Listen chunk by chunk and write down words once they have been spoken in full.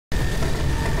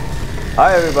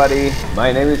Hi everybody,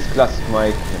 my name is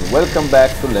KlassikMike and welcome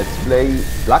back to Let's Play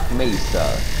Black Mesa.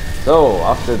 So,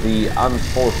 after the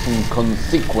unforeseen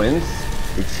consequence,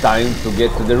 it's time to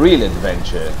get to the real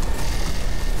adventure.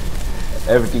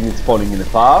 Everything is falling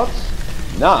apart.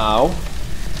 Now,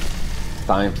 it's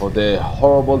time for the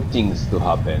horrible things to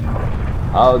happen.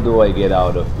 How do I get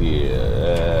out of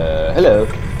here? Hello?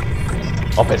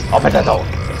 Open the door!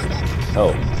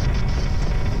 Oh.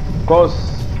 Of course.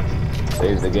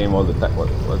 Saves the game all the time. What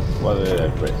did I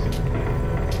press?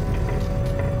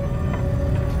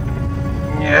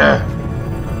 Yeah.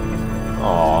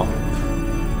 Aww.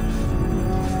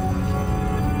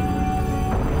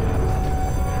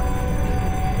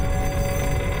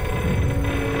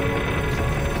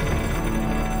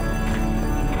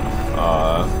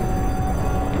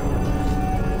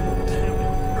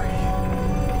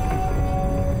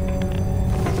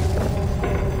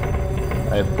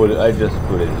 I just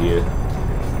put it here.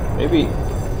 Maybe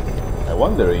I'm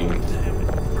wondering.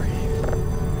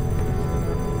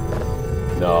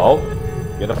 No,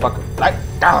 get the fuck like.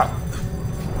 I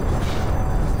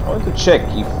want to check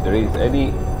if there is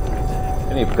any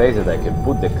place that I can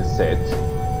put the cassette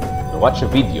and watch a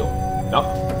video. No.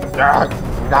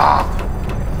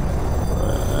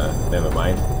 Never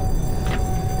mind.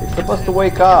 It's supposed to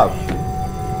wake up.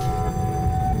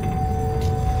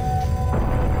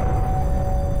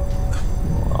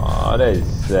 Oh, that is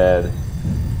sad.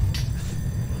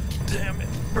 Damn it,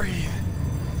 breathe.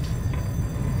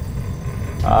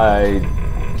 I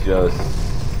just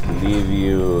leave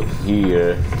you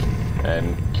here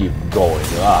and keep going.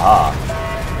 Aha.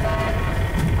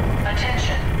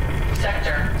 Attention,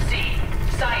 Sector C,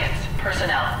 Science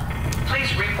personnel.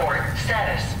 Please report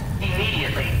status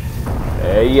immediately.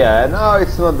 Yeah, now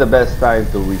it's not the best time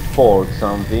to report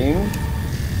something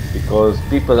because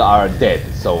people are dead,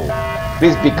 so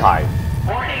please be kind.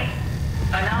 Warning,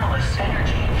 anomalous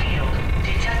energy field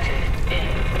detected in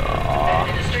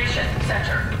Administration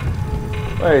Center.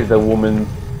 Where is the woman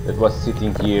that was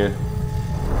sitting here?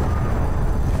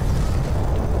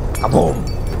 Kaboom!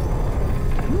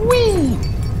 Whee!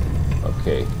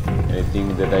 Okay,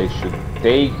 anything that I should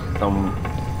take? Some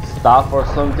stuff or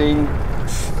something?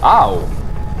 Ow!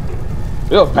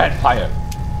 You're bad fire!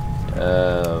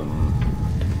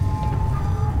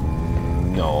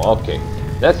 No, okay.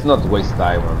 Let's not waste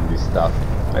time on this stuff.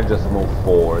 I just move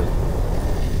forward.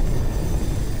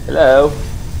 Hello?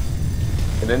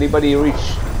 Can anybody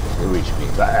reach me?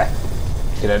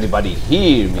 Can anybody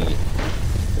hear me?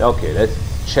 Okay, let's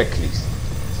checklist.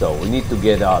 So we need to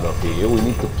get out of here. We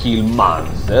need to kill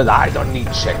monsters. I don't need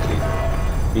checklist.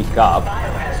 Pick up.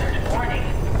 Biohazard warning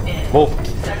in Move.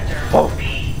 Sector Move.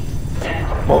 B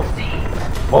and Move. C.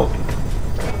 Move.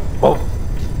 Move.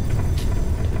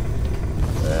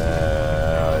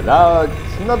 Now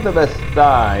it's not the best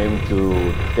time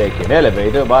to take an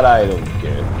elevator, but I don't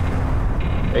care.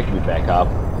 Take me back up.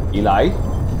 Eli?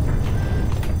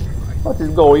 What is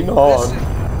going on?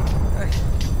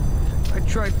 I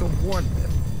tried to warn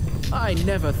them. I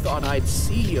never thought I'd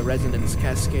see a resonance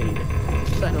cascade,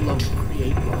 let alone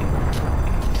create one.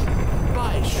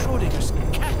 By Schrodinger's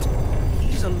cat,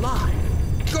 he's alive.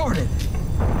 Gordon!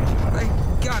 Thank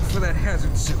God for that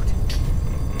hazard suit.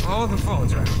 All the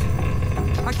phones are out.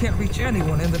 I can't reach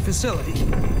anyone in the facility.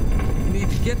 We need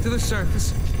to get to the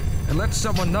surface and let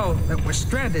someone know that we're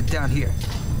stranded down here.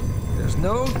 There's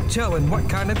no telling what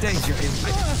kind of danger is.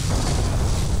 My God,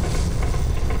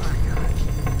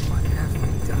 what have we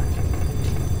done?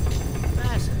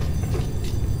 Fascinating.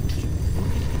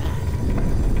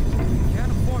 We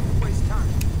can't afford to waste time.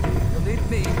 You'll need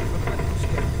me for the medical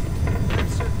scan. I'm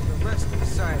certain the rest of the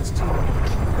science team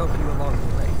will help you along the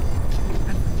way.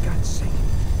 And for God's sake,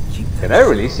 keep that. Can I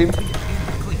release him? Clear.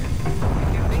 You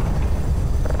hear me?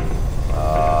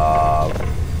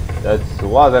 That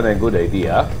wasn't a good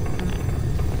idea.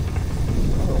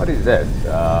 What is that?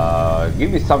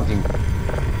 Give me something.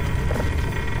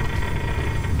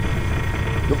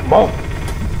 Look, move!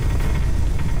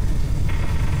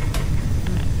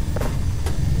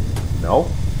 No?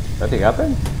 Nothing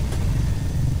happened?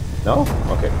 No?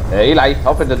 Okay. Eli,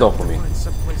 open the door for me. Find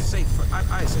someplace safe for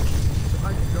Isaac, so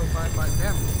I can go find my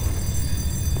family.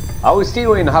 I will see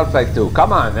you in Half-Life 2.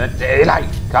 Come on, Eli,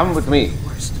 come with me.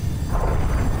 Worst.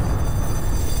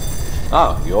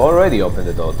 Oh, you already opened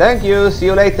the door. Thank you. See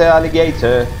you later,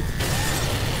 alligator.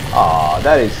 Ah,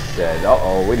 that is sad.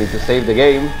 Uh-oh, we need to save the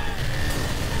game.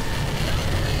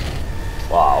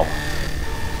 Wow.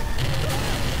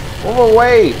 Move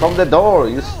away from the door,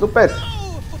 you stupid.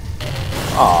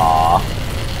 Ah,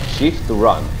 shift to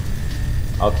run.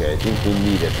 Okay, I think we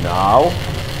need it now.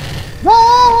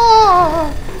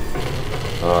 Ah!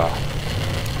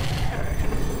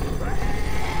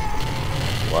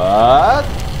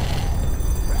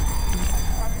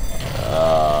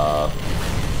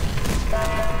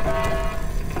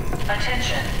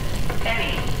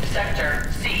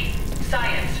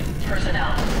 Science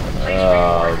personnel. Please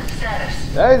report status.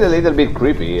 That is a little bit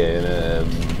creepy, and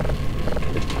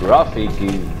the graphic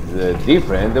is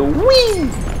different. Whee!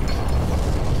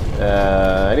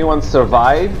 Anyone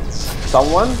survived?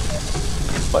 Someone?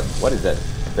 What is that?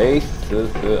 Space?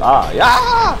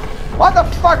 Yeah! What the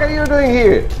fuck are you doing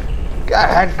here? God,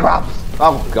 head crabs!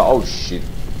 Oh god! Oh shit!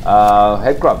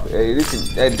 Head crab.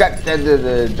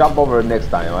 Listen, jump over next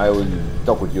time. I will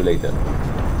talk with you later.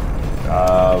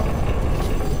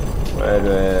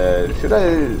 Should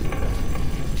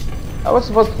I was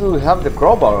supposed to have the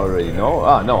crowbar already, no?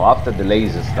 Ah, no, after the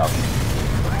laser stuff.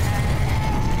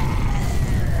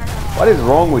 What is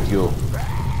wrong with you?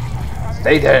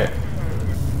 Stay there!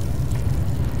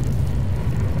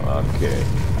 Okay.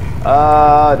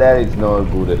 That is not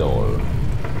good at all.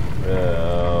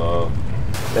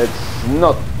 Let's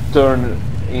not turn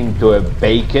into a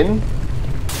bacon.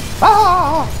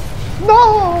 Ah!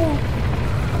 No!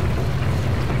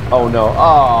 Oh no!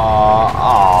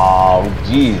 Oh,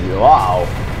 jeez! Wow!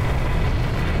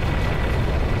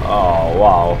 Oh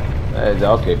wow!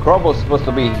 Okay, Crowbar's supposed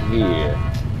to be here.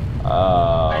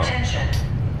 Attention!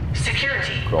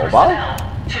 Security Crowbar? personnel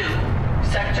to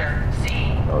Sector C.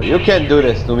 No, you can't do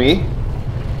this to me.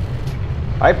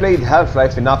 I played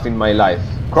Half-Life enough in my life.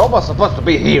 Crowbar's supposed to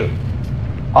be here.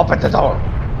 Open the door.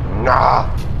 Nah.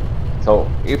 So,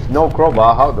 if no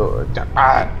crowbar, how do...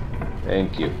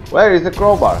 Thank you. Where is the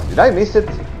crowbar? Did I miss it?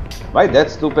 Am I that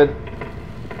stupid?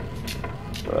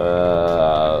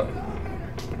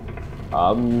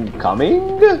 I'm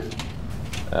coming?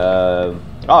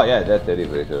 Oh yeah, that's the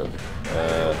elevator.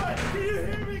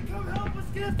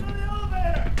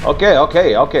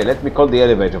 Okay, let me call the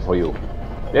elevator for you.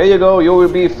 There you go, you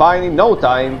will be fine in no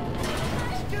time.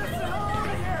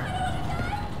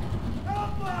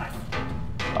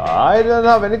 I don't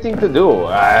have anything to do.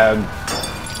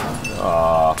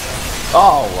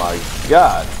 Oh my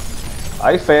god.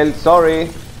 I failed, sorry.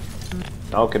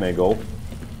 How can I go?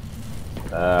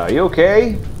 Are you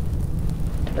okay?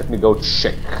 Let me go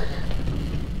check.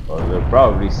 Oh, there's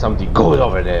probably something good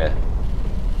over there.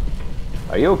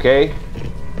 Are you okay?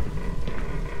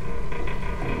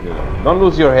 Don't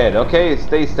lose your head, okay?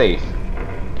 Stay safe.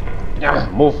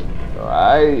 Move.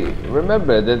 I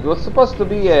remember that was supposed to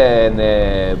be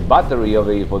a battery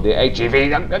over here for the HEV.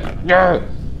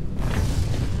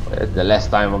 That's the last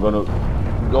time I'm gonna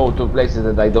go to places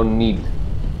that I don't need.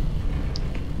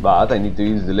 But I need to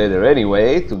use the ladder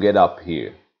anyway to get up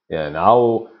here. Yeah,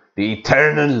 now the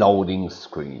eternal loading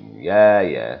screen.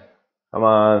 Yeah. Come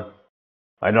on.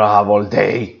 I don't have all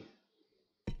day.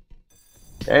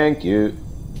 Thank you.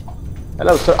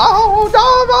 Hello, sir. Oh,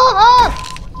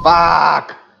 no!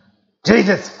 Fuck!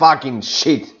 Jesus fucking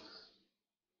shit!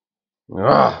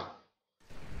 Ugh.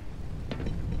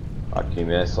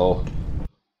 Fucking asshole.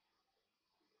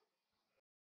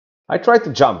 I tried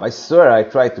to jump. I swear I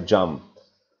tried to jump.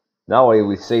 Now I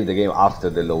will save the game after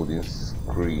the loading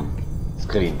screen.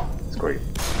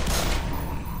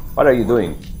 What are you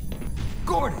doing?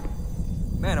 Gordon!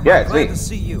 Man, I'm Yeah, it's glad me. to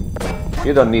see you.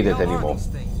 You don't need it What the hell are anymore. these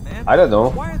things, man? I don't know.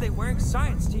 Why are they wearing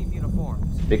science team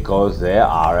uniforms? Because they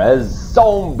are as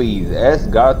zombies. As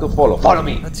got to follow. Follow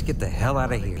me! Let's get the hell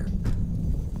out of here.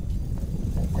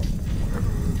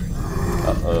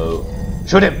 Uh-oh.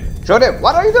 Shoot him! Shoot him!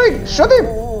 What are you doing? Shoot him!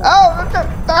 Oh!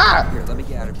 Here, let me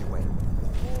get out of your way.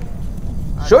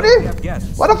 Shoot him!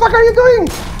 What the fuck are you doing?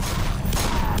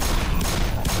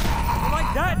 You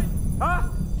like that? Huh?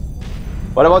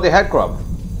 What about the head crab?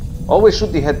 Always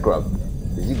shoot the head crab.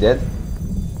 Is he dead?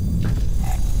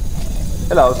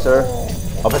 Hello, sir.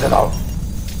 Open the door.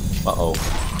 Uh-oh.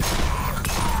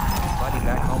 Buddy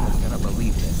back home is gonna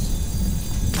believe this.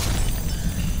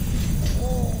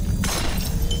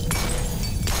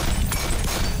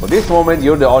 For this moment,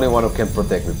 you're the only one who can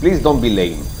protect me. Please don't be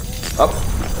lame. Up.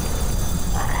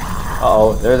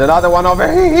 Uh-oh, there's another one over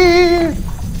here.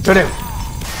 Shoot him.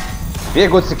 Be a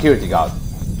good security guard.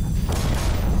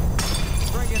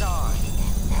 Bring it on.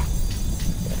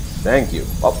 Thank you.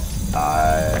 Oh,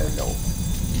 no.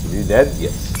 Is he dead?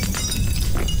 Yes.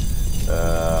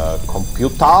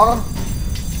 Computer?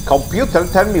 Computer,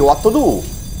 tell me what to do.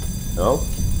 No?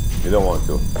 You don't want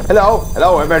to. Hello?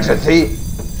 Hello, emergency?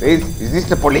 Is this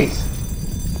the police?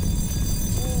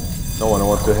 No one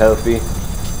wants to help me.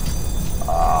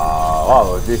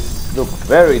 Wow, this looks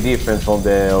very different from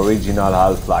the original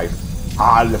Half-Life.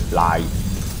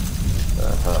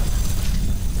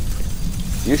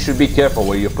 You should be careful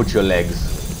where you put your legs.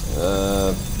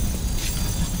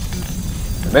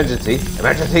 Emergency!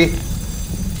 Emergency!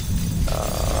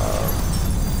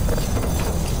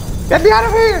 Get me out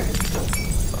of here!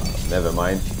 Never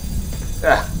mind.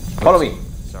 Follow me.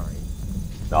 Sorry.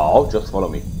 No, just follow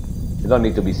me. You don't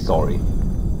need to be sorry.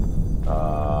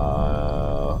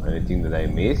 Anything that I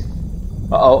missed?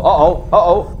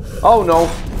 Oh no!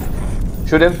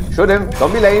 Shoot him!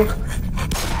 Don't be lame!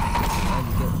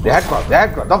 The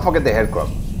headcrab, don't forget the headcrab.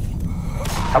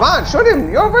 Come on, shoot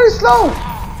him! You're very slow!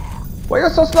 Why are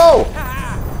you so slow?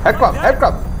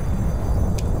 Headcrab!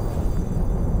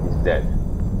 He's dead.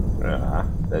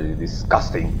 That is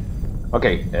disgusting.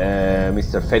 Okay,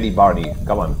 Mr. Freddy Barney,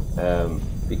 come on.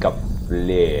 Pick up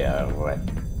flare.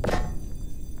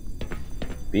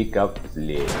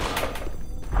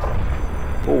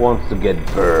 Who wants to get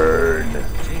burned?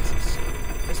 Jesus,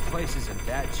 this place is in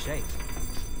bad shape.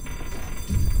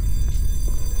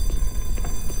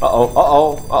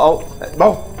 No!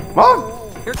 Mom!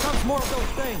 Here comes more of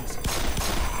those things.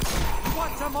 You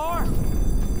want some more?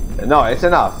 No, it's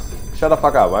enough. Shut the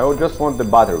fuck up. I just want the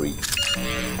battery.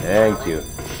 Thank you.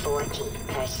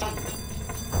 40%.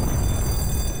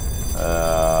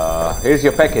 Here's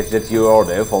your package that you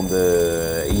ordered from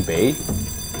the eBay.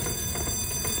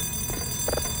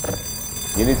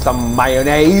 You need some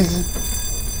mayonnaise?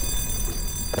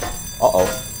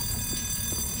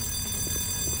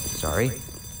 Sorry.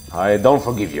 I don't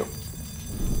forgive you.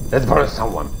 Let's burn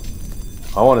someone.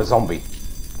 I want a zombie.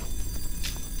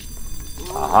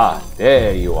 Aha,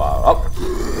 there you are. Up.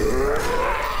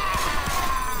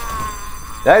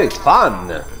 That is fun.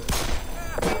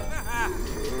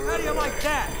 How do you like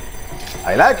that?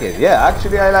 I like it. Yeah,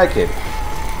 actually I like it.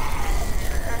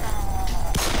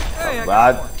 Hey,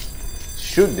 But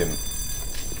shoot them.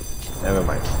 Never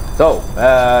mind. So,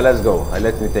 let's go.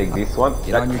 Let me take this one.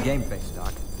 Get on your game face,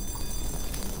 Doc.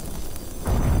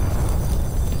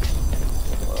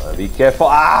 Be careful.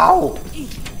 Ow!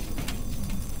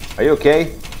 Are you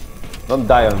okay? Don't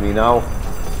die on me now.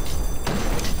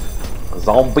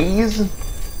 Zombies?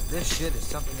 This shit is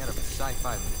something out of a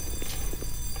sci-fi movie.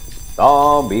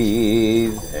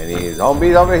 Zombies. Any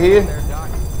zombies over here? There, Doc.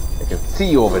 I can see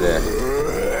you over there.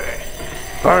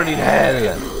 Burn in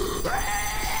hell.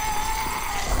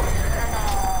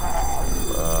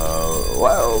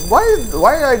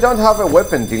 Why I don't have a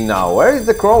weapon till now? Where is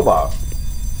the crowbar?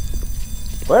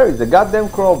 Where is the goddamn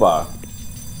crowbar?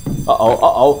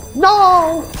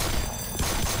 No!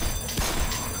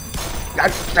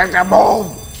 Get a move!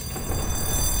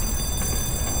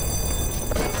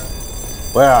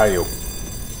 Where are you?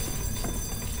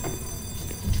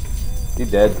 He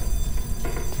dead.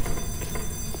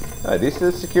 This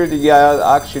security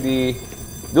guy actually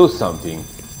do something.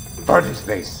 Burn this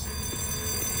place.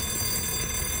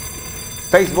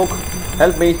 Facebook,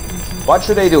 help me. What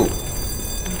should I do?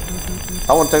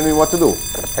 Someone tell me what to do.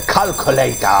 A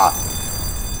calculator.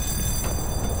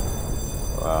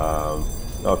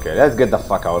 Okay, let's get the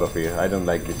fuck out of here. I don't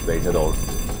like this place at all.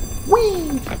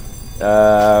 Whee!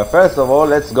 First of all,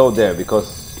 let's go there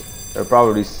because there are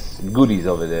probably goodies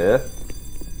over there.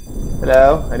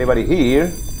 Hello, anybody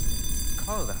here?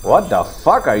 What the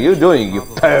fuck are you doing, you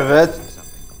pervert?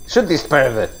 Shoot this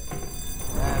pervert.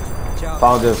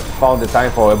 Found the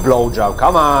time for a blowjob.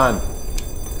 Come on.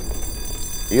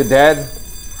 You dead?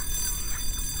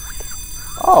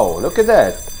 Oh, look at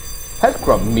that.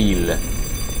 Headcrab meal.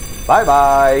 Bye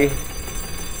bye.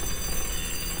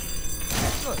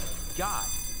 Good God.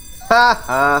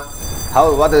 Haha.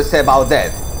 What do you say about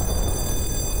that?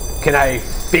 Can I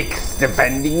fix the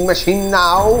vending machine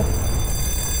now?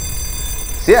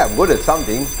 See, I'm good at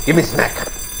something. Give me snack.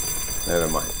 Never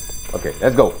mind. Okay,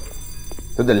 let's go.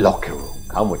 To the locker room.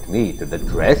 Come with me to the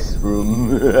dress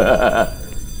room.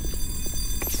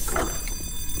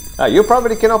 You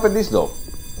probably can open this door.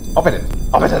 Open it.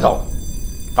 Open the door.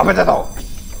 Open the door.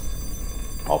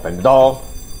 Open the door.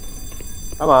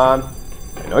 Come on.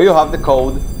 I know you have the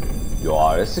code. You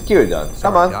are a security guard.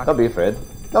 Come on. Doc. Don't be afraid.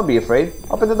 Don't be afraid.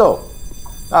 Open the door.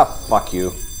 Ah, fuck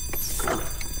you.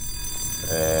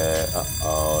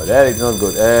 Uh-oh. That is not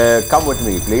good. Come with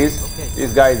me, please. Okay.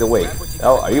 This guy is awake.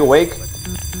 Oh, are you awake?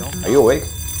 Are you awake?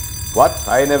 What?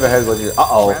 I never heard what you...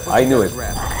 Uh-oh. I knew it.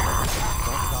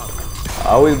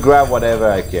 I will grab whatever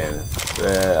I can.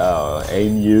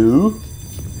 And you?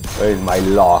 Where is my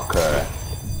locker?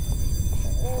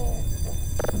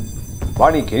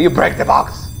 Barney, can you break the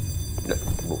box?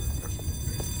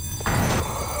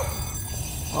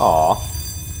 Aw.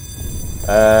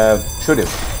 Shoot him.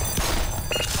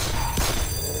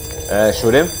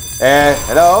 Shoot him.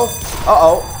 Hello?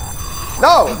 Uh-oh.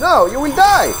 No, you will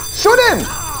die. Shoot him.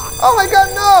 Oh my god,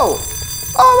 no.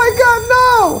 Oh my god,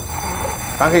 no.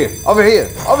 Come here. Over here.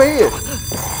 Over here.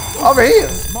 Over here.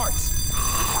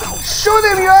 Shoot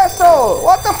him, you asshole.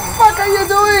 What the fuck are you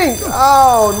doing?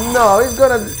 Oh no, he's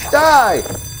gonna die.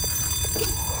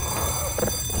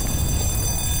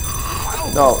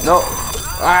 No, no.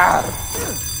 Ah!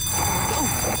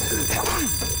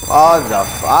 What the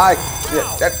fuck?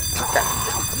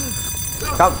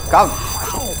 Come, come.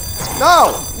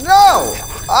 No, no!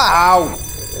 Ow!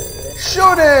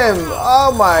 Shoot him!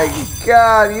 Oh my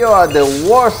god, you are the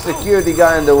worst security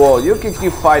guy in the world. You can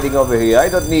keep fighting over here. I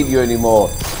don't need you anymore.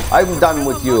 I'm done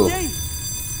with you.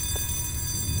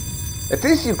 At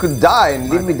least you could die and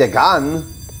leave me the gun.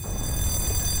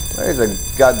 Where's the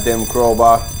goddamn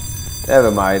crowbar?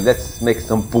 Never mind, let's make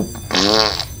some poop.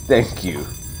 Thank you.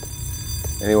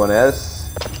 Anyone else?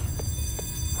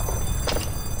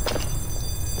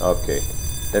 Okay,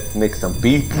 let's make some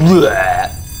pee.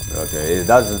 Okay, it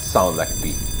doesn't sound like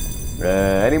pee.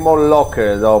 Any more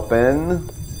lockers open?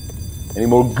 Any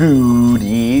more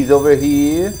goodies over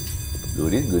here?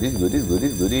 Goodies, goodies, goodies,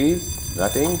 goodies, goodies.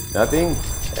 Nothing, nothing.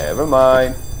 Never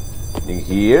mind. Anything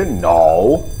here?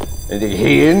 No. Anything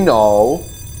here? No.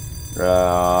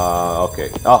 Okay.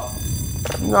 Oh.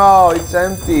 No, it's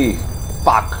empty.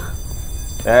 Fuck.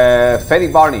 Fanny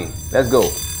Barney. Let's go.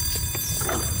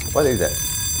 What is that?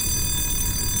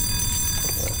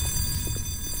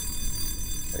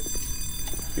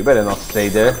 You better not stay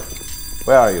there.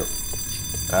 Where are you?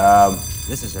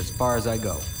 This is as far as I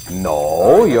go.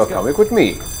 No, you're coming with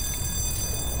me.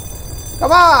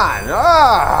 Come on!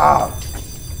 Ah!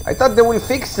 I thought they will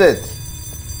fix it.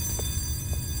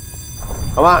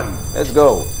 Come on, let's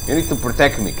go. You need to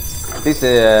protect me. This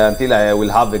until I will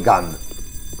have a gun.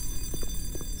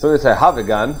 As soon as I have a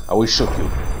gun, I will shoot you.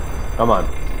 Come on.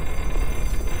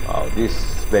 Oh, this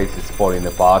place is falling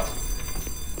apart.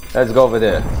 Let's go over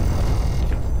there.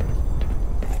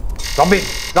 Zombie!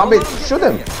 Zombie! Shoot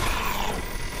him!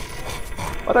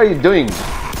 What are you doing?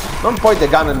 Don't point the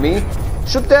gun at me.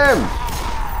 Shoot them!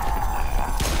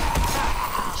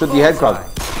 Shoot the headcrab.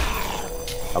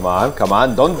 Come on, come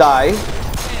on, don't die.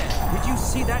 Did you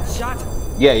see that shot?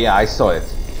 Yeah, I saw it.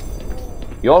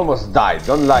 You almost died,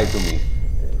 don't lie to me.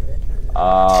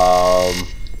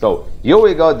 So, you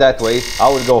will go that way, I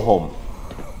will go home.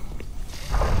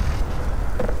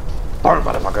 Darn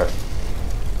motherfucker!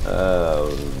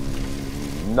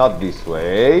 Not this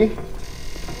way.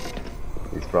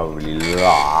 It's probably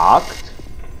locked.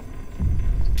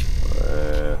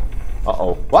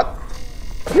 Uh-oh, what?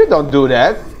 You don't do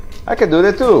that. I can do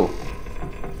that too.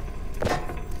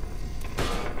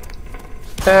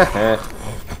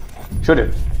 Shoot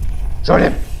him. Shoot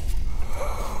him.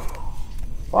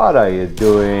 What are you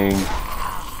doing?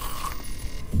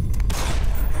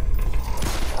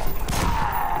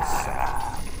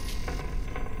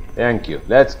 Thank you.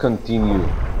 Let's continue.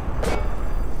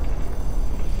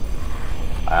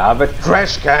 I have a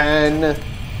trash can.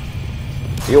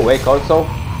 You awake also?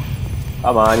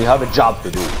 Come on, you have a job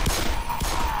to do.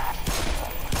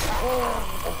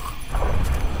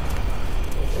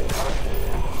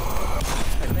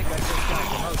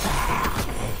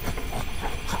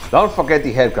 Don't forget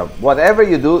the headcrab. Whatever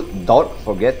you do, don't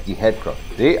forget the headcrab.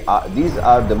 These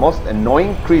are the most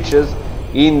annoying creatures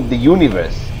in the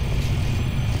universe.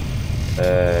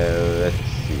 Let's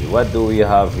see. What do we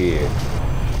have here?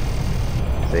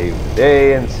 Save the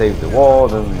day and save the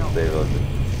world and save all the...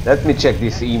 Let me check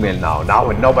this email now.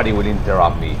 Now nobody will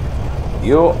interrupt me.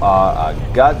 You are a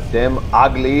goddamn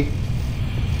ugly.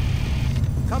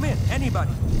 Come in,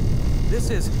 anybody. This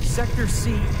is Sector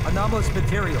C, anomalous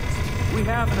materials. We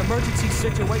have an emergency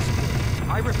situation.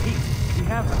 I repeat, we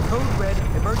have a code red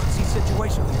emergency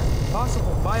situation here.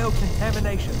 Possible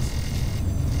biocontaminations.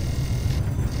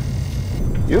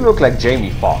 You look like Jamie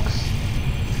Foxx.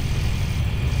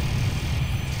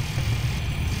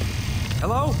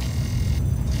 Hello?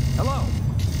 Hello?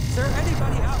 Is there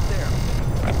anybody out there?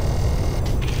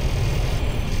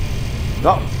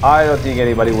 No, I don't think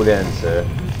anybody would answer.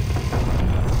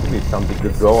 You need something to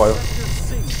go.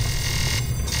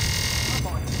 Come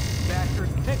on, you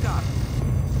bastards, pick up.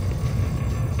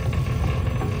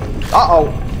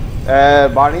 Uh-oh.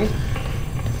 Barney?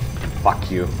 Fuck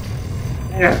you.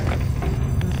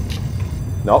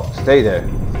 No, stay there.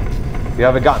 Do you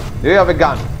have a gun? Do you have a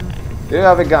gun? Do you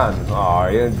have a gun? Oh,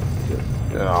 you...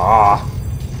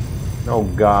 No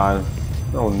gun.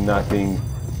 No nothing.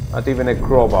 Not even a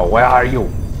crowbar. Where are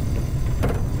you?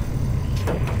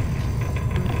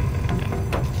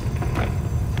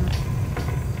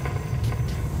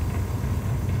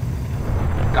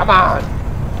 Come on!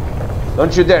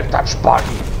 Don't you dare touch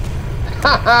Barney!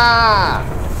 Ha ha!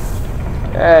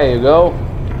 There you go.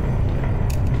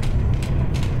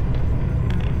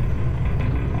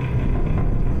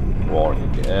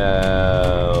 Warning.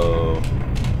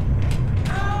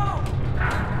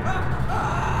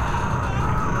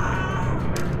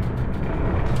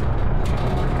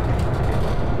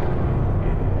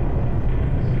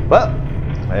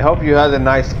 hope you had a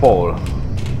nice fall.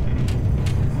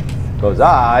 Because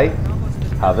I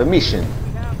have a mission.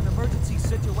 We have an emergency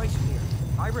situation here.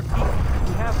 I repeat,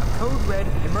 we have a code red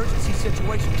emergency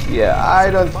situation. Yeah,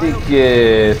 I don't think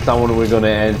someone will gonna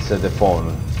answer the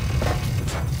phone.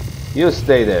 You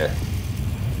stay there.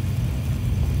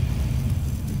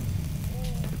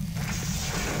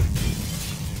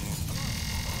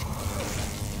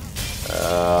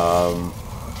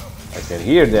 I can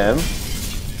hear them.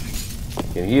 I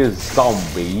can hear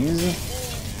zombies.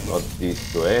 Not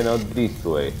this way, not this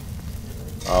way.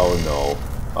 Oh no.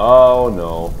 Oh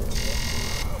no.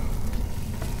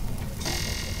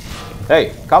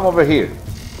 Hey, come over here.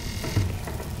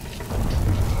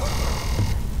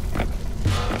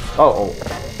 Oh, oh.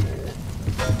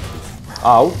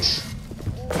 Ouch.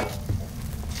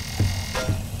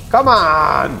 Come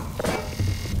on!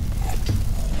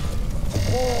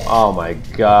 Oh my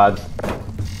god.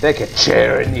 Take a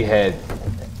chair in the head.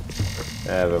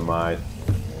 Never mind.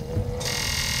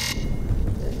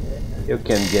 You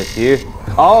can get here.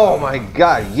 Oh my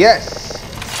god, yes!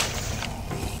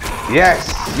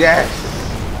 Yes, yes!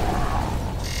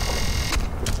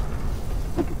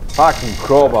 Fucking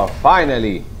crowbar,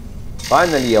 finally!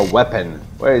 Finally a weapon.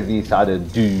 Where is this other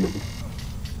dude?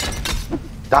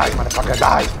 Die, motherfucker,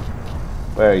 die!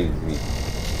 Where is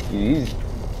he?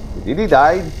 Did he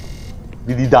die?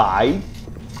 Did he die?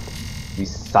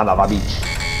 This son of a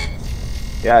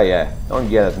bitch. Yeah, yeah. Don't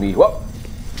get at me. Whoa!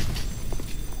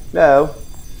 Hello?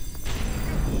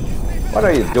 What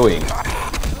are you doing?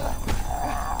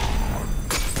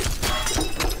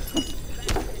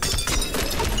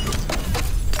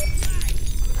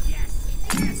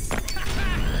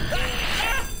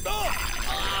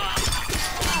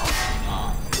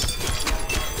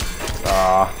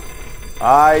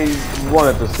 I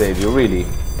wanted to save you, really.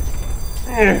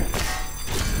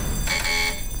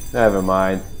 Never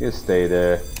mind, you stay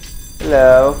there.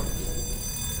 Hello.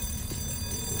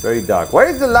 Very dark. Where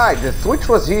is the light? The switch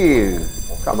was here.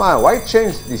 Come on, why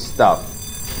change this stuff?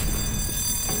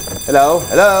 Hello?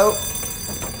 Hello?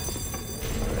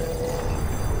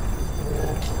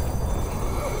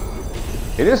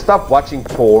 Can you stop watching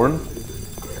porn?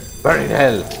 Burn in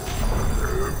hell.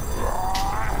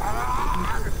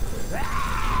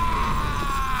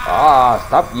 Ah,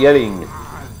 stop yelling.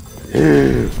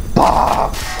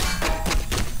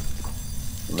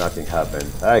 Nothing happened.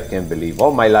 I can't believe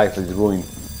all my life is ruined.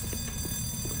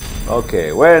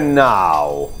 Okay, where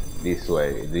now? This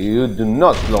way. You do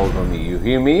not close on me. You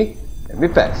hear me? Let me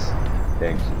pass.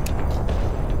 Thank you.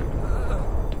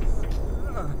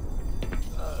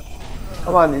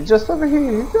 Come on, it's just over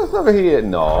here. It's just over here.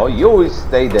 No, you will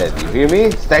stay dead. You hear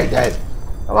me? Stay dead.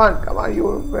 Come on, you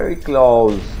were very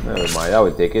close. Never mind, I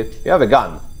will take it. You have a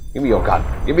gun. Give me your gun.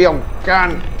 Give me your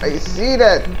gun. I see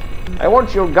that. I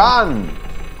want your gun.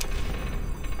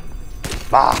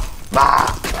 Bah, bah.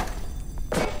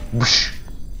 Whoosh.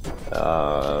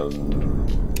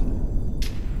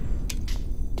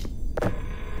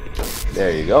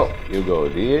 There you go. You go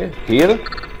there. Here.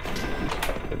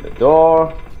 Open the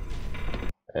door.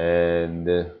 And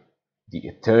the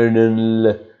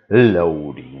eternal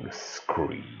loading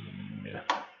screen.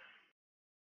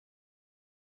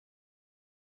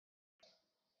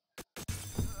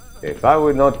 If I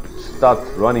would not start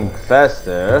running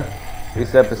faster,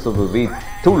 this episode will be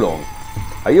too long.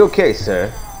 Are you okay,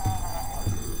 sir?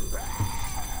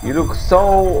 You look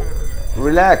so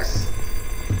relaxed.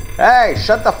 Hey,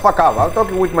 shut the fuck up. I'm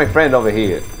talking with my friend over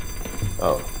here.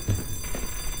 Oh.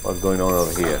 What's going on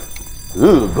over here?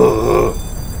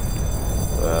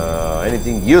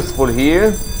 Anything useful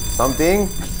here? Something?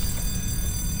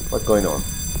 What's going on?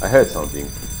 I heard something.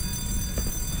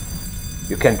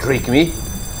 You can't trick me.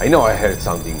 I know I heard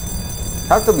something.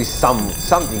 Have to be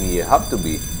something here. Have to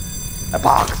be a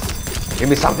box. Give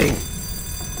me something.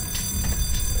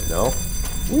 No.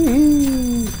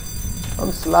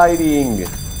 I'm sliding.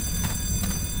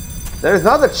 There is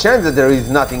not a chance that there is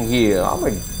nothing here. Oh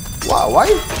my! Wow!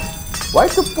 Why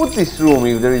to put this room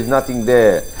if there is nothing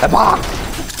there? A box.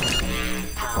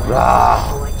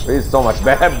 It's so much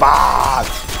better. Box.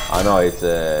 I know it's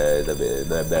the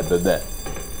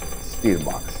steel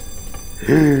box.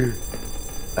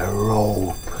 A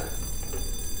rope.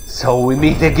 So we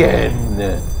meet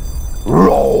again.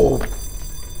 Rope.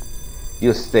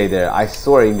 You stay there. I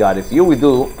swear in God, if you will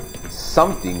do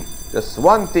something, just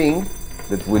one thing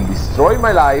that will destroy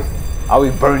my life, I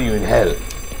will burn you in hell.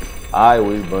 I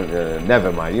will burn.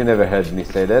 Never mind. You never heard me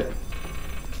say that.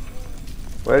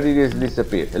 Where did this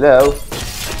disappear? Hello?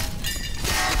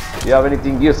 Do you have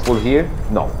anything useful here?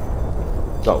 No.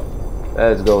 So,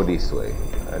 let's go this way.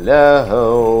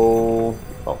 Hello?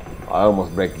 Oh, I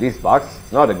almost break this box.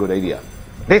 It's not a good idea.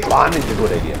 This one is a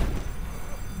good idea.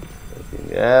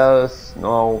 Anything else?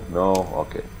 No, no,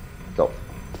 okay. So,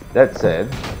 that said,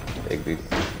 take this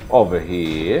over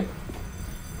here.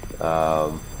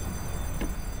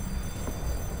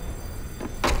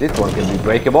 This one can be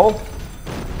breakable.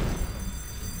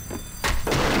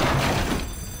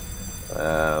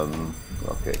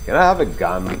 Okay, can I have a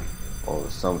gun or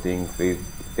something, please?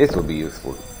 This will be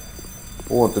useful.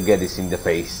 Who want to get this in the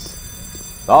face?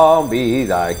 Zombies,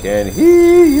 I can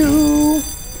hear you.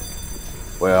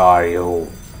 Where are you?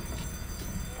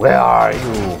 Where are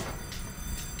you?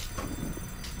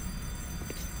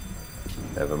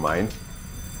 Never mind.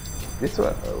 This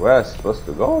one, where I'm supposed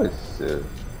to go is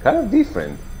kind of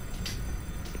different.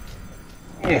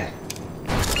 Yeah.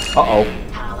 Uh-oh.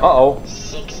 Uh-oh.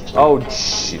 Oh,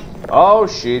 shit. Oh,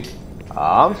 shit.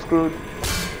 I'm screwed.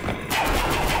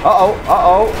 Uh-oh.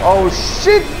 Uh-oh. Oh,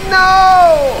 shit.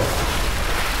 No!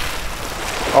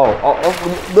 Oh, oh, oh.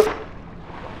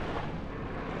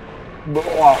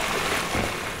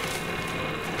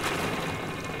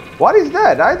 What is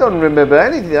that? I don't remember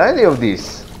any of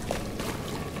this.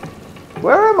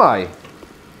 Where am I?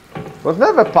 Was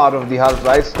never part of the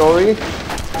Half-Life story.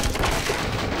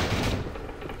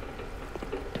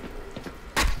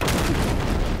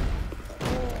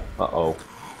 Uh-oh.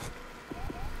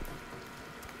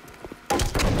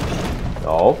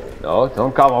 No, no,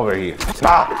 don't come over here.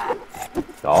 Ah!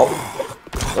 No.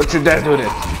 Don't you dare do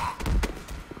this.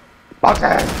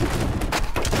 Botched!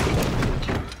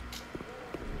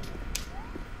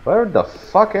 Where the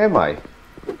fuck am I?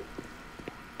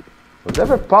 Was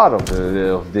never part of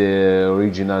the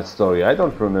original story. I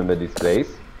don't remember this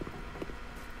place.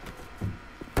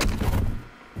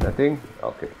 Nothing?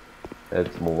 Okay.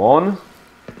 Let's move on.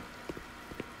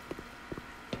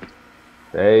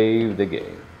 Save the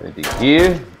game. Anything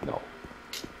here? No.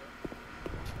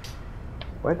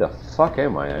 Where the fuck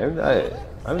am I?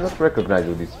 I'm not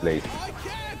recognizing this place.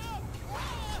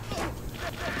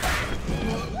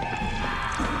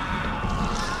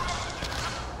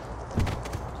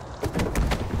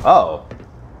 Oh.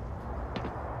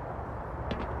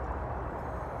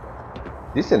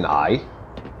 This an eye?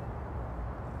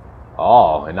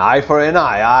 Oh, an eye for an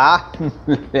eye, ah?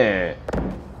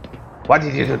 What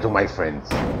did you do to my friends?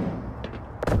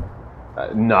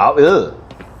 No, ugh.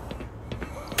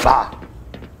 Bah.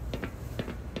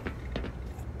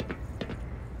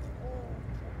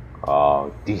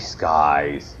 Oh, these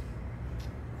guys.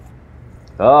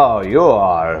 Oh, you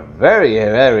are very,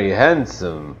 very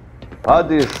handsome. What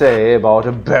do you say about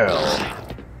a barrel?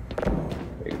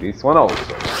 Take this one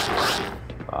also.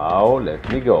 Oh, let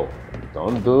me go.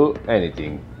 Don't do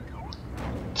anything.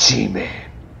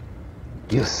 G-Man.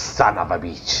 You son of a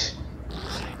bitch.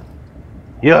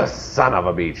 You son of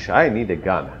a bitch. I need a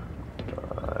gun.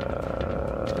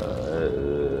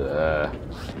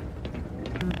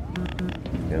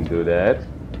 Can do that.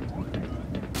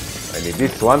 I need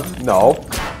this one. No.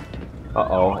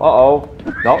 Uh-oh. Uh-oh.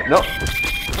 No, no.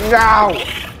 No!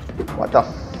 What the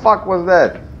fuck was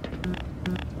that?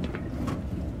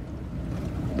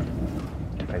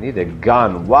 I need a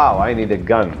gun. Wow, I need a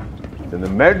gun. It's an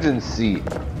emergency.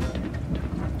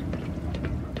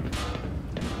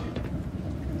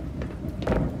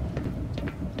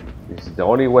 This is the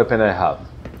only weapon I have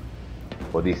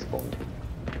for this point.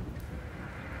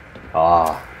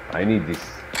 Ah, I need this.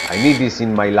 I need this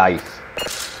in my life.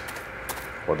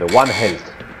 For the one health.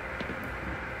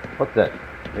 What's that?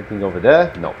 Anything over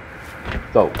there? No.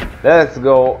 So, let's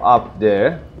go up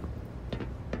there.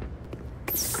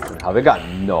 Have a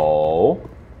gun. No.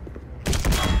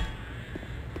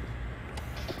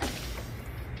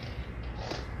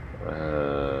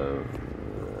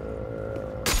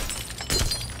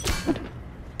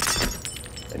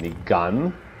 Any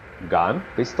gun? Gun?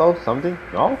 Pistol? Something?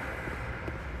 No?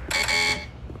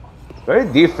 It's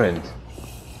very different.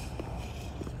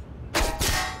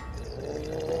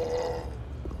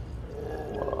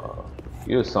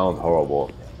 You sound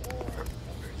horrible.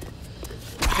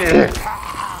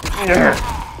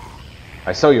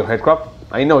 I saw you, headcrab.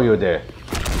 I know you're there.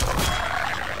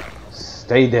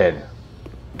 Stay dead.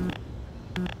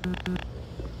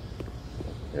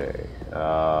 Okay.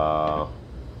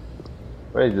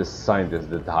 Where is the scientist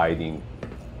that's hiding?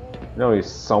 No,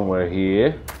 he's somewhere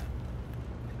here.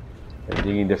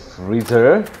 Anything in the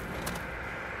freezer?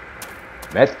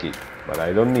 Medkit, but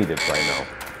I don't need it right now.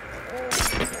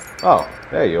 Oh,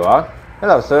 there you are.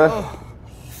 Hello, sir. Oh,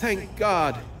 thank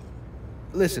God.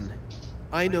 Listen,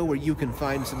 I know where you can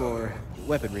find some more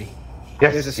weaponry.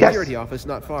 Yes, There's a security office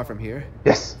not far from here.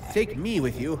 Yes. Take me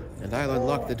with you, and I'll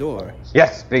unlock the door.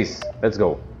 Yes, please. Let's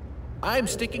go. I'm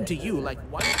sticking to you like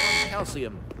white on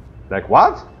calcium. Like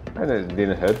what? I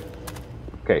didn't heard.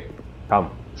 Okay,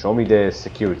 come. Show me the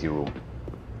security room.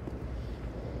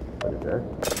 What is that?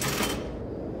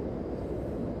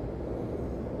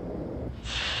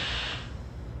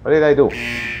 What did I do?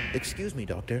 Excuse me,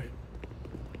 Doctor.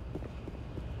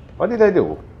 What did I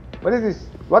do? What is this?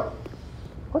 What?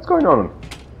 What's going on?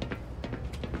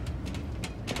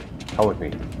 Come with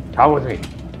me. Come with me.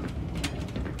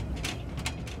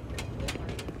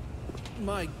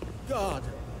 My God,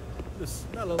 the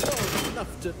smell alone is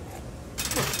enough to...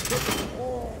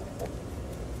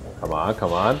 Come on,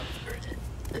 come on.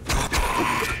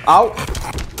 Ow!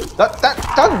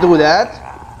 Don't do that!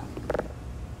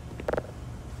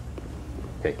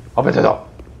 Okay, open the door.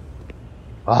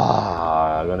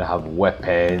 Ah, I'm gonna have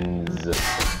weapons.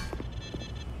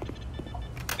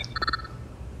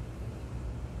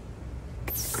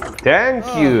 Thank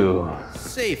you.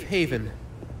 Safe haven.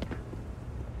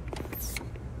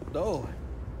 Oh.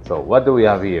 So what do we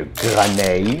have here?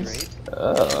 Grenades.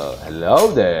 Oh,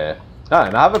 hello there. Ah,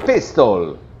 and I have a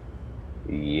pistol.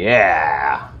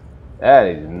 Yeah, that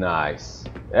is nice.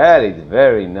 That is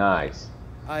very nice.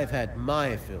 I've had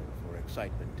my fill for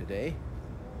excitement today.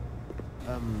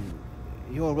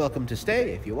 You're welcome to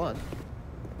stay if you want.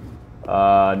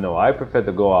 No, I prefer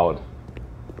to go out.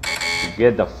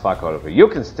 Get the fuck out of here. You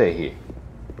can stay here.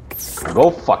 Go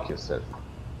fuck yourself.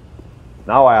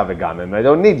 Now I have a gun and I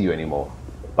don't need you anymore.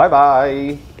 Bye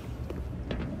bye.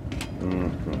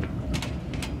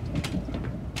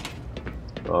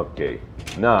 Okay,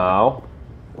 now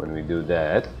when we do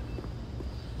that,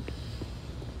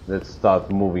 let's start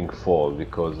moving forward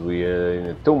because we are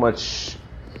in too much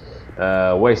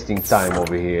wasting time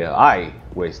over here.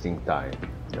 Wasting time.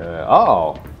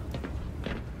 Oh,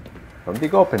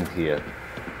 something opened here.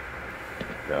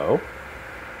 No.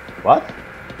 What?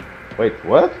 Wait,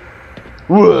 what?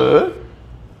 What?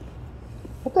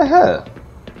 What the hell?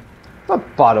 It's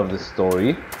not part of the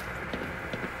story.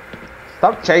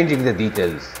 Stop changing the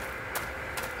details.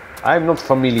 I'm not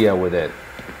familiar with it.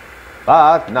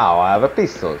 But now I have a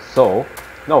pistol, so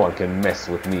no one can mess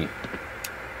with me.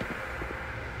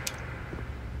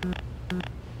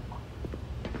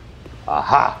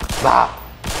 Aha! Bah!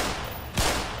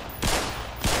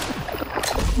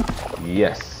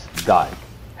 Yes, die.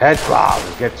 Head crowd,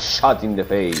 get shot in the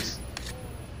face.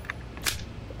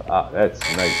 Ah, that's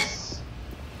nice.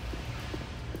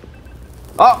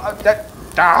 Oh,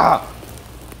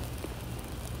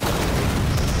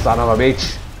 son of a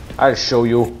bitch. I'll show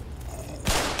you.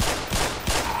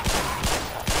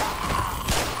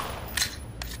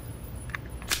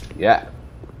 Yeah.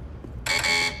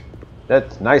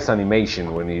 That's nice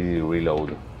animation when you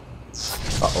reload.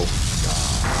 Uh-oh.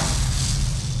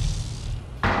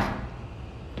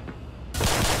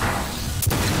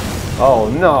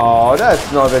 Oh no,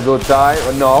 that's not a good time.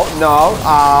 No, no,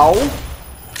 ow.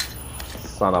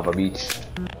 Son of a bitch.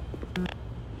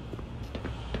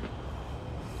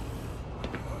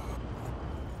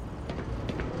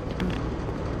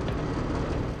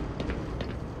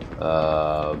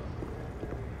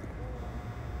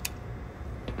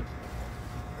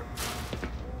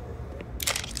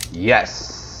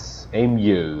 Yes, aim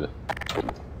you.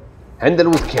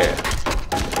 Handle with care.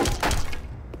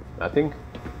 Nothing.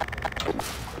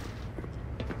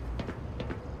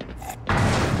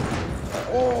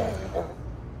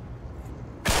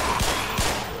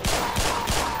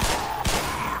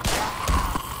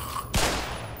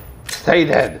 Stay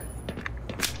dead.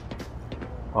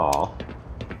 Aw.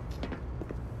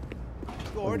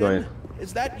 Gordon,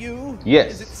 is that you?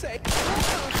 Yes. Is it safe?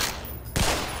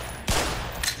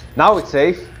 Now it's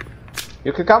safe.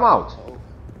 You can come out.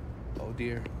 Oh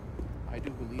dear. I do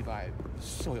believe I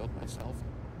soiled myself.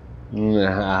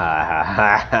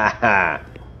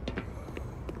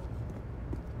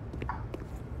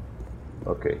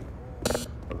 Okay.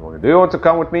 Do you want to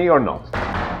come with me or not?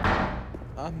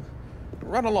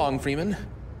 Run along, Freeman.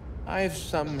 I've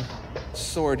some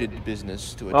sordid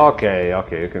business to attend. Okay,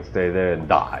 okay, you can stay there and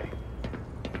die.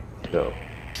 So.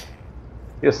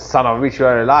 You son of a bitch, you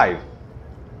are alive.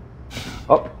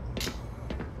 Oh.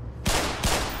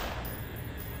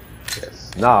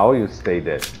 Yes, now you stay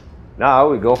there. Now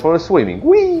we go for a swimming.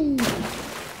 Whee!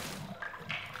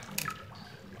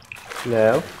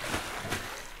 No.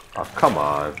 Oh, come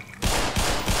on.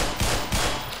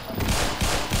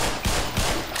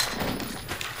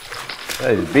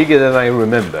 That is bigger than I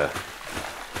remember.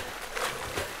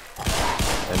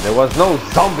 And there was no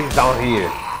zombies down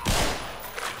here.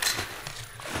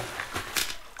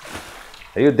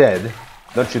 Are you dead?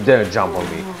 Don't you dare jump on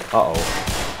me. Uh-oh.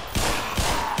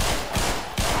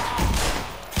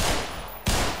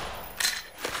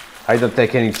 I don't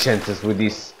take any chances with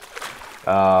this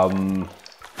head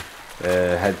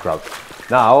crab.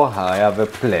 Now I have a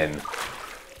plan.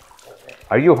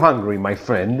 Are you hungry, my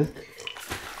friend?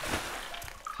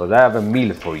 Because I have a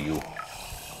meal for you.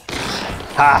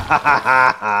 Ha ha ha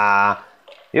ha ha!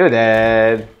 You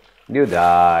dead. You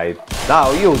died.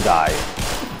 Now you die.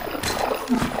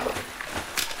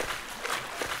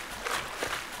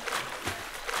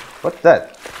 What's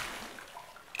that?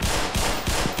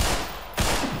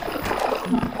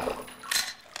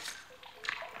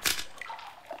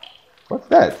 What's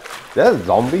that? That's a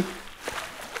zombie?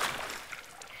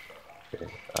 Okay.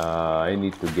 I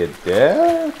need to get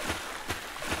there.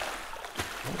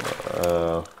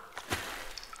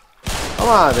 Come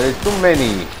on, there's too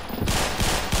many.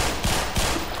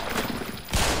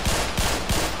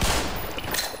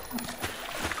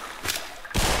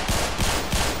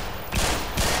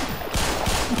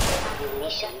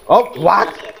 Oh, what?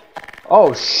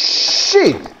 Oh,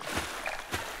 shit!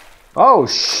 Oh,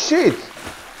 shit!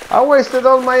 I wasted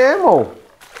all my ammo.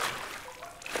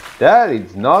 That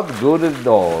is not good at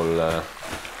all.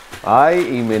 I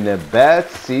am in a bad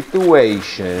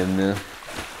situation.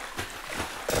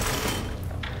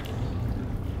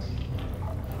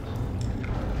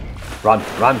 Run,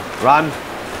 run, run!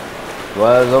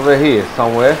 Was over here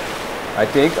somewhere, I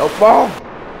think. Oh, oh!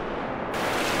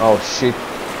 Oh, shit.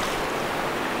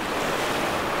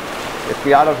 Get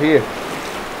me out of here.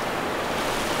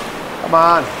 Come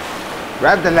on.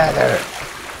 Grab the ladder.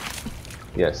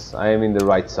 Yes, I am in the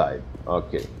right side.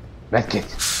 Okay. Medkit.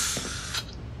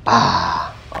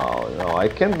 Ah. Oh no, I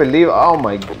can't believe. Oh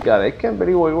my god, I can't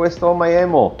believe I wasted all my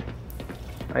ammo.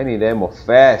 I need ammo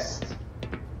fast.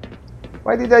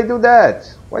 Why did I do that?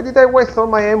 Why did I waste all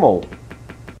my ammo?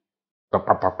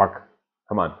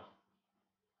 Come on.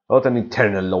 Not an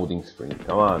eternal loading screen.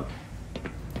 Come on.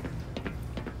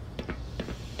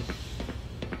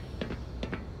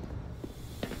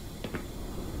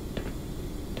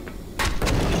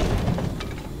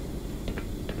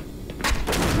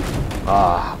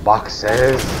 Ah,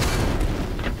 boxes.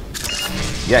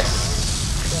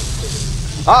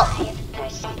 Yes. Ah.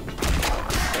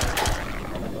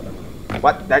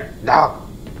 What that dog?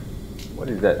 What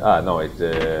is that? Ah, no, it's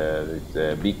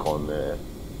a beacon.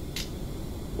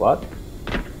 What?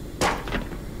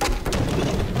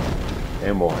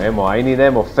 Ammo, ammo. I need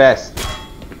ammo fast.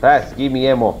 Fast, give me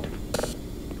ammo.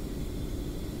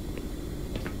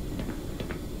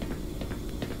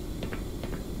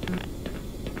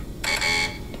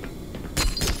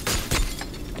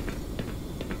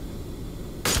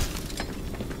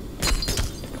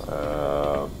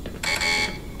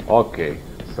 Okay,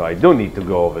 so I do need to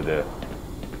go over there.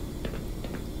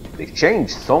 They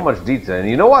changed so much detail, and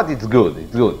you know what? It's good.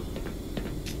 It's good.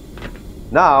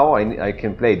 Now I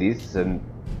can play this, and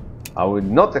I would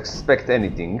not expect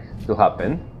anything to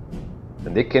happen,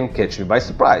 and they can catch me by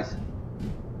surprise.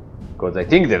 Because I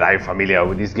think that I'm familiar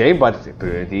with this game, but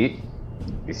apparently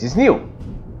this is new.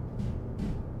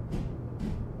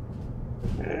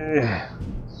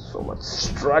 So much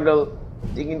struggle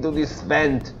digging into this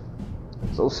vent.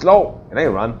 So slow. Can I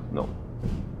run? No.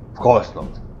 Of course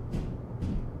not.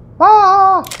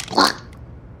 Ah!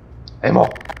 Ammo!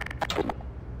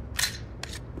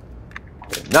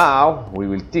 Now we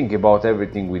will think about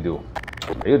everything we do.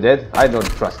 Are you dead? I don't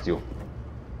trust you.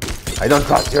 I don't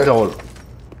trust you at all.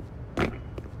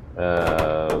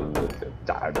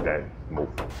 Move.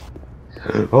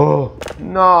 Oh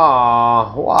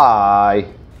no! Why?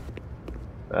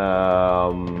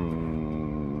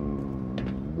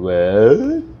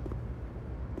 Well.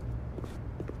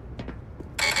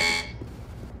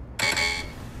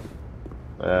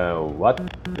 What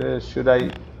should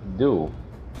I do?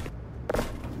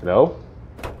 Hello?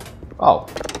 Oh.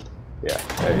 Yeah,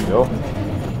 there you go.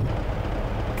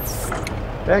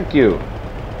 Thank you.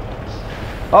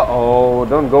 Uh-oh,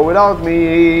 don't go without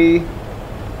me.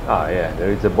 Ah, yeah,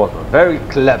 there is a button. Very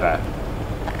clever.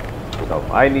 So,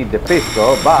 I need the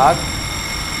pistol, but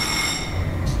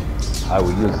I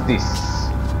will use this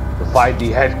to fight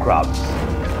the head crabs.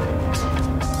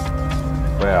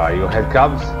 Where are you, head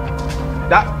crabs?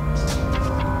 Ah!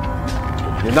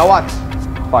 You know what?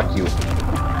 Fuck you.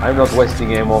 I'm not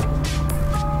wasting ammo.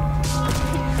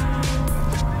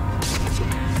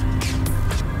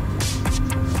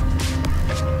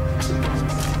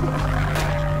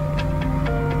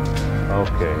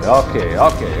 Okay.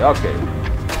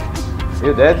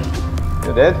 You dead?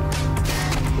 You dead?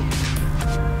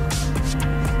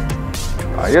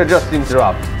 Oh, you just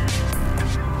interrupt.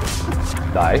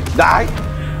 Die. Die!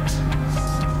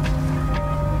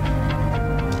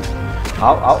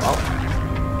 Ow.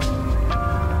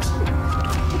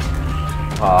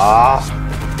 Ah,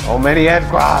 so many head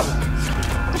crabs.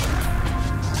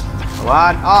 Come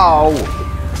on, oh.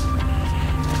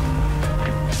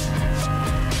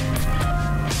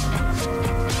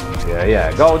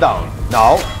 Yeah, go down.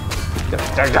 No.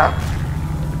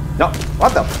 No,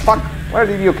 what the fuck? Where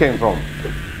did you came from?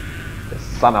 The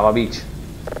son of a bitch.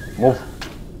 Move.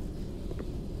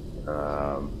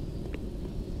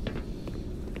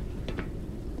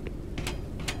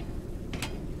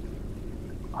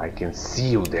 I can see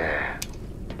you there.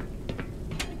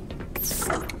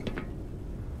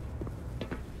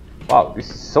 Wow, this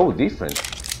is so different.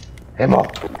 Ammo.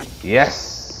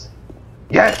 Yes.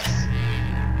 Yes.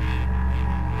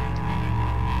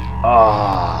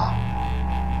 Ah,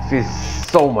 feels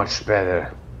so much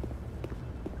better.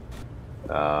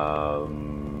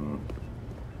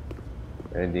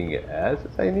 Anything else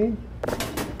I need?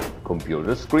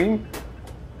 Computer screen?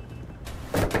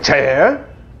 Chair?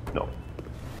 No.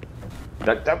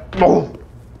 That move.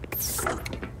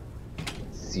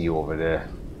 See you over there.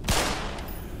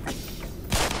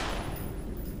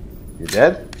 You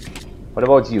dead? What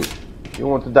about you? You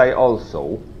want to die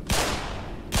also?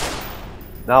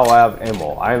 Now I have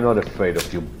ammo. I am not afraid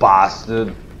of you,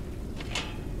 bastard.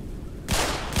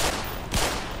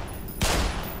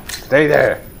 Stay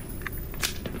there.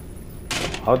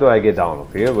 How do I get down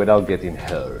of here without getting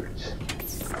hurt?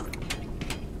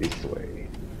 This way.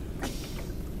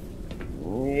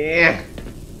 Yeah.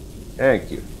 Thank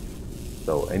you.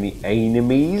 So, any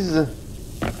enemies?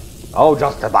 Oh,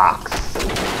 just a box.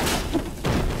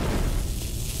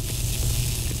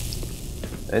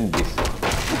 And this one.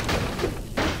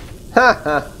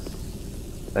 Haha!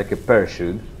 Like a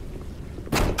parachute.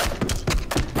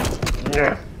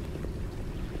 Yeah.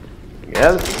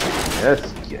 Yes,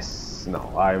 yes, yes. No,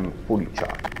 I'm fully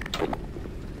charged.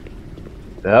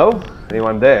 So,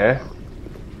 anyone there?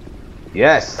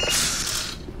 Yes!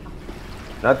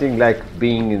 Nothing like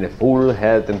being in a full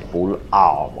health and full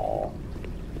armor.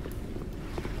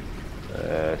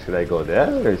 Should I go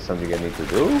there? There is something I need to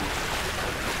do.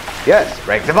 Yes,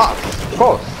 break the box, of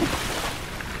course.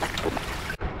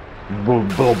 Blah,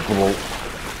 blah, blah.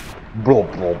 Blah,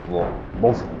 blah, blah.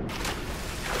 Move.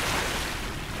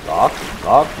 Lock,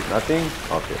 nothing?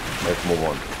 Okay, let's move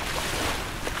on.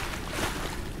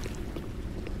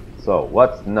 So,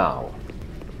 what's now?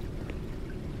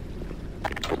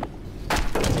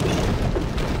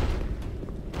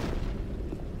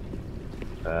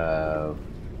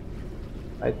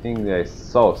 I think I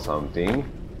saw something.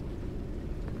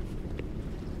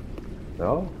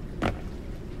 No?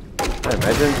 I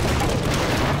imagine.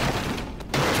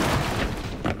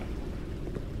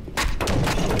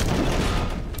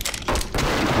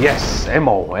 Yes,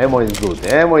 ammo. Ammo is good.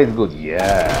 Ammo is good.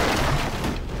 Yeah.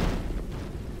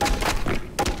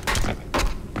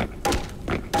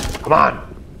 Come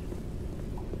on.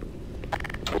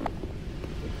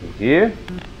 Here?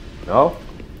 No?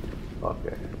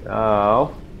 Okay.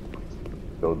 Now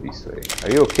go this way.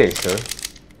 Are you okay, sir?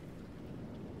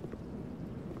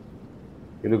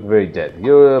 You look very dead.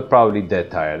 You're probably dead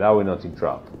tired. I will not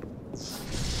interrupt.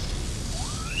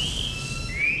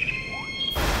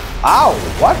 Ow!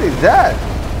 What is that?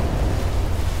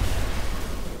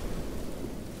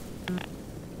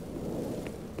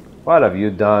 What have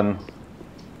you done?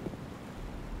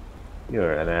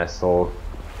 You're an asshole.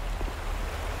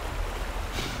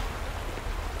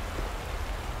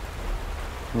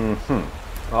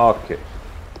 Okay.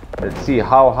 Let's see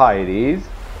how high it is.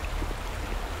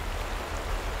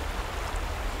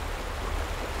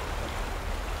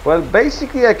 Well,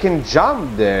 basically I can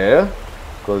jump there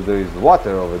because there is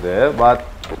water over there, but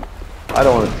I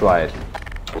don't want to try it.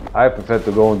 I prefer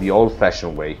to go in the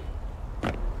old-fashioned way.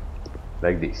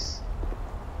 Like this.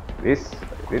 This?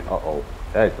 Like this? Uh-oh.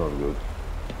 That's not good.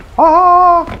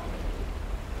 Ah!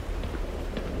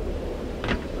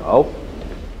 No.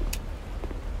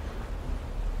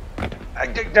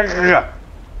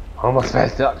 Almost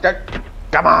fell.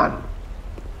 Come on!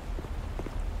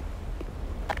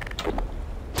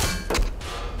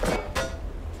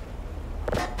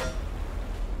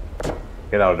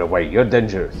 Get out of the way, you're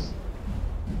dangerous.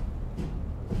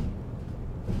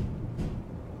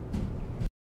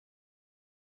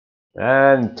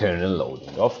 And turn and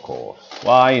loading, of course.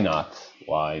 Why not?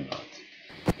 Why not?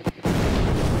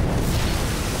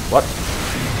 What?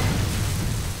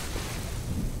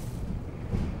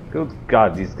 Good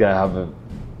God, this guy have a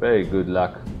very good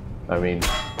luck. I mean,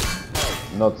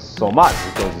 not so much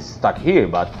because he's stuck here,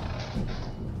 but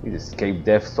he's escaped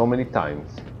death so many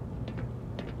times.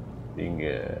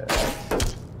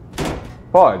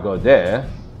 Before I go there,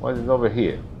 what is over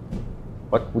here?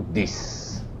 What would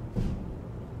this?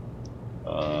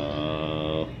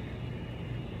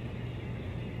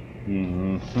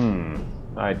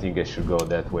 I think I should go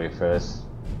that way first.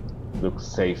 Looks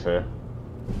safer.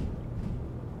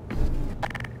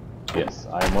 Yes,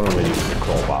 I'm already with the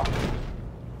crowbar.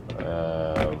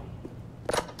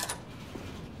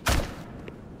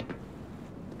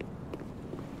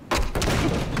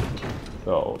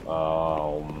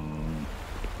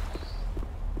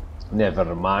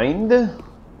 Never mind.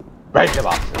 Break the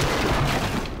box.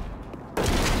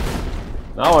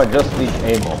 Now I just need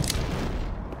ammo.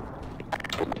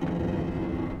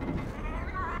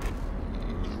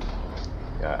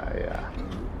 Yeah.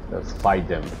 Let's fight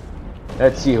them.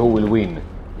 Let's see who will win.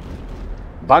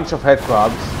 Bunch of head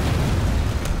crabs.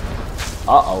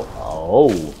 Uh-oh.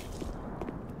 Oh.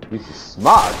 This is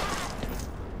smart.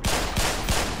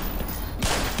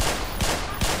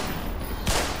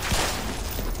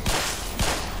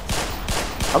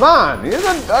 Come on, you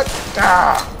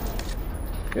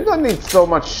don't need so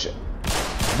much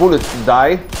bullets to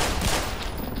die.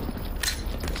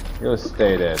 You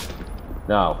stay there.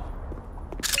 Now,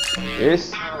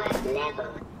 this power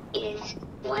level is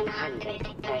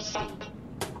 100%.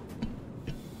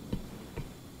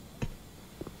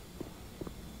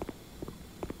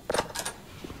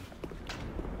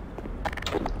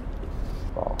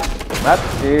 Oh, map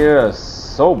here is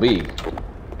so big.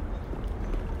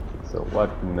 So what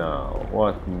now?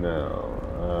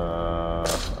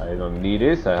 I don't need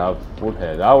this. I have full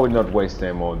head. I will not waste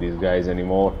ammo on these guys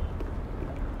anymore.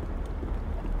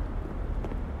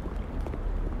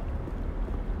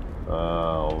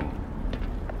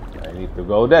 I need to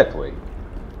go that way.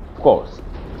 Of course.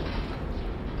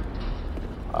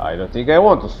 I don't think I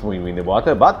want to swim in the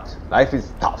water, but life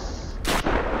is tough.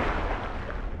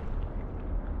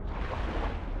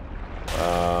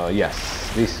 Yes,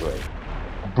 this way.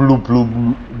 Bloop,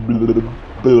 bloop, bloop,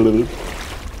 bloop.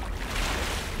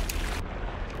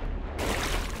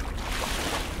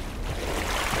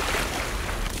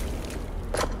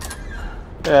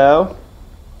 Hello.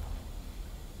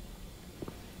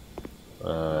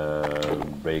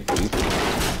 Break this.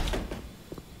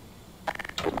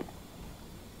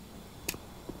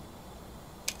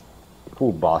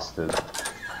 Poor bastard.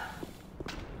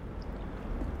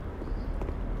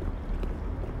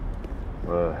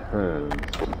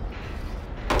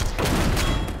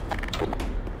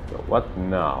 So what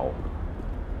now?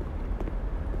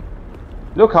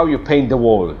 Look how you paint the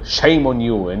wall. Shame on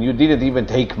you, and you didn't even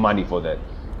take money for that.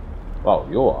 Wow,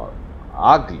 you are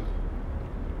ugly.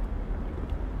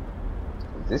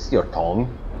 Is this your tongue?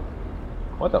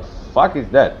 What the fuck is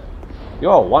that? You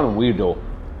are one weirdo.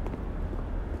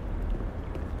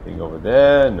 Thing over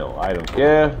there. No, I don't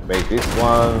care. Make this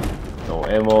one. No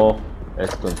ammo.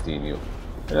 Let's continue.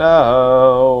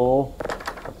 Hello.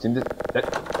 What's in this?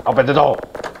 Open the door.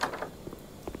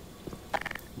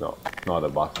 No, not a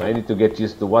box. I need to get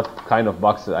used to what kind of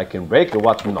boxes I can break and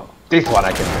what not. This one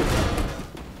I can break.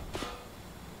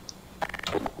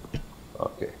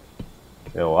 Okay.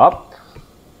 Go up.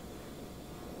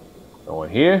 No one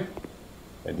here.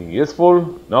 Anything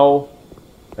useful? No.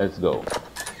 Let's go.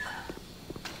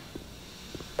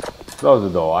 Close the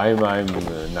door. I'm a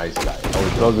nice guy. I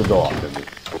will close the door after this.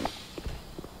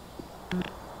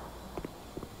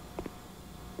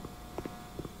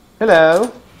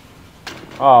 Hello.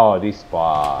 Oh, this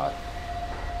part.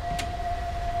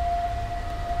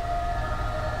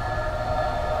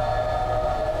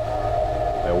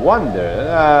 I wonder.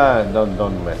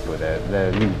 Don't mess with it.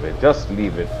 Leave it. Just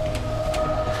leave it.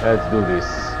 Let's do this.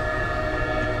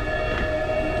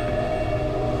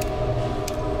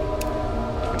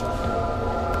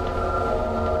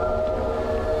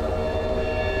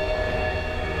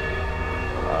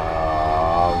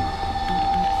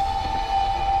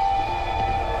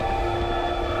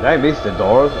 Did I miss the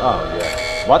doors? Oh,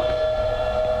 yeah. What?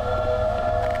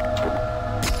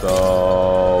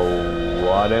 So,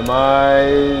 what am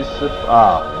I?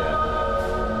 Ah, yeah.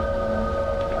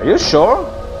 Are you sure?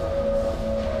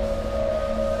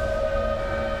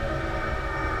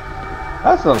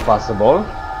 That's not possible.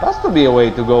 Has to be a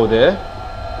way to go there.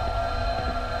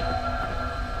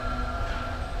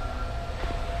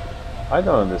 I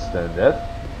don't understand that.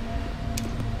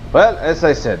 Well, as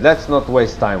I said, let's not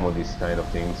waste time on these kind of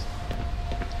things.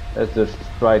 Let's just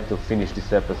try to finish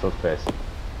this episode fast.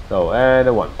 So, and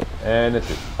a 1, and a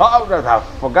 2. Oh, I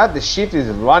forgot the ship is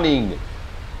running.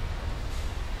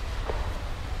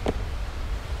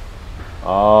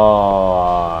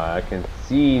 Oh, I can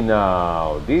see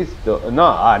now. This no,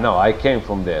 I came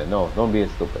from there. No, don't be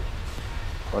stupid.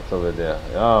 What's over there?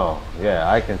 Oh, yeah,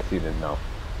 I can see them now.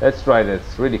 Let's try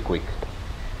this really quick.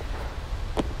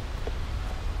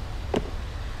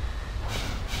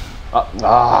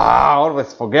 I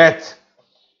always forget.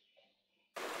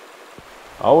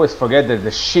 I always forget that the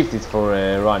shift is for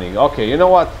running. Okay, you know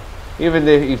what? Even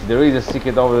if there is a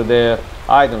secret over there,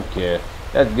 I don't care.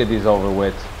 Let's get this over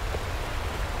with.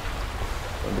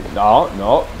 No,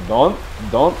 no,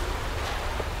 don't.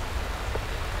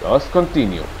 Just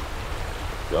continue.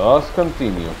 Just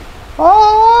continue.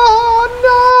 Oh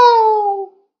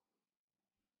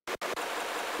no!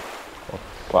 For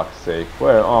fuck's sake,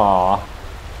 where? Aw.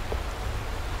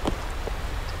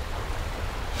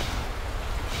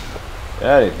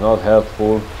 That is not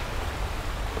helpful.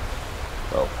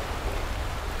 Oh.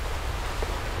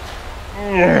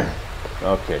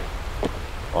 Okay.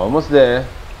 Almost there.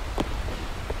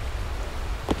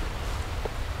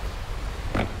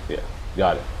 Yeah,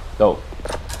 got it. So,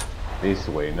 this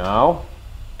way now.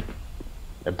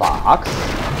 A box.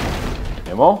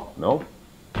 Ammo? No.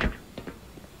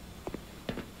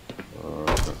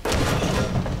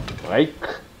 Break.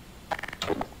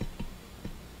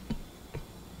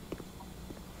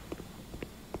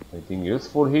 Anything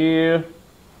useful here?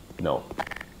 No.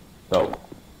 So,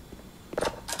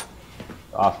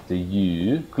 after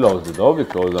you, close the door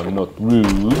because I'm not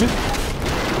rude.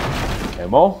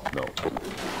 Ammo? No.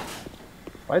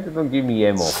 Why they don't give me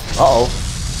ammo? Uh-oh.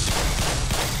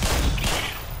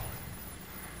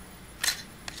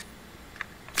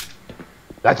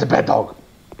 That's a bad dog.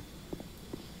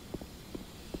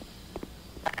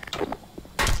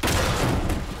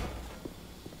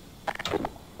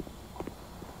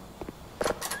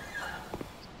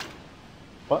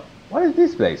 What is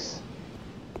this place?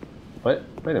 Wait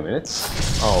a minute.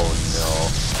 Oh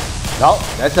no. No,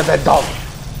 that's a bad dog.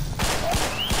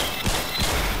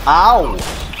 Ow!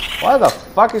 What the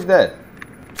fuck is that?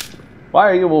 Why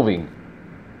are you moving?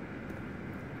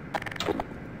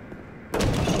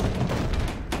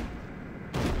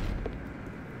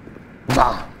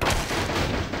 Nah.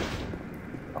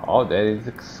 Oh, that is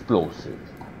explosive.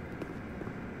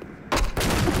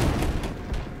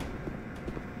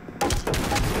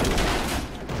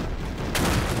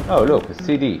 Oh, look, a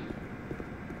CD.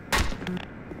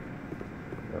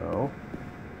 No.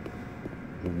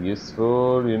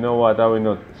 Useful. You know what? I will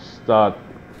not start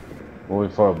moving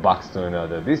from a box to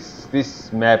another.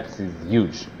 This map is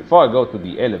huge. Before I go to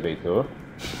the elevator,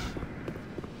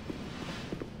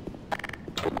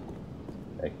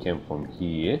 I came from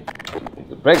here. Need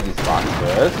to break this box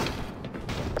first.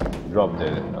 Drop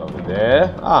that over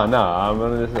there. Ah, no, I'm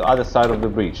on the other side of the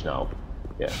bridge now.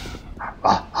 Yeah.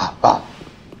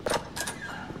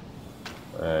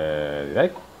 Did I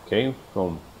came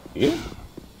from here?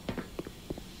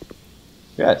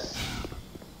 Yes.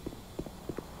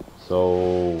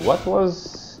 So what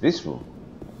was this room?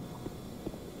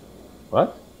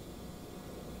 What?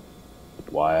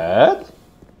 What?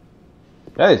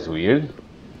 That is weird.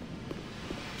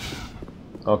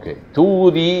 Okay,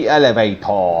 to the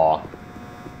elevator.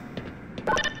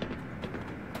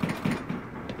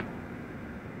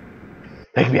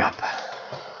 Take me up.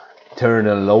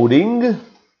 Internal loading.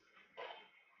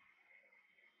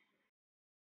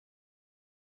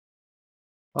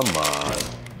 Come on.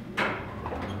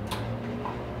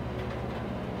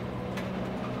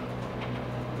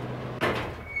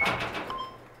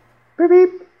 Beep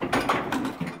beep.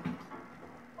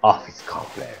 Office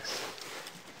complex.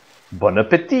 Bon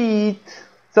appetit.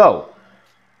 So,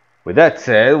 with that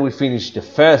said, we finished the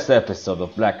first episode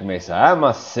of Black Mesa. I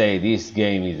must say this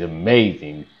game is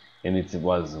amazing, and it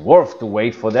was worth to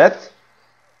wait for that.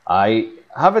 I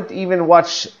haven't even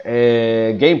watched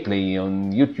gameplay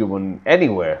on YouTube on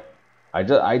anywhere.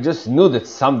 I just knew that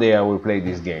someday I will play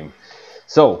this game.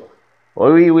 So,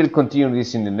 we will continue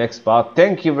this in the next part.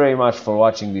 Thank you very much for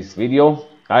watching this video.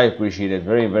 I appreciate it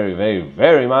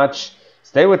very much.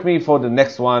 Stay with me for the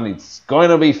next one. It's going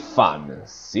to be fun.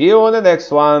 See you on the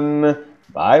next one.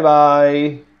 Bye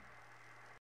bye.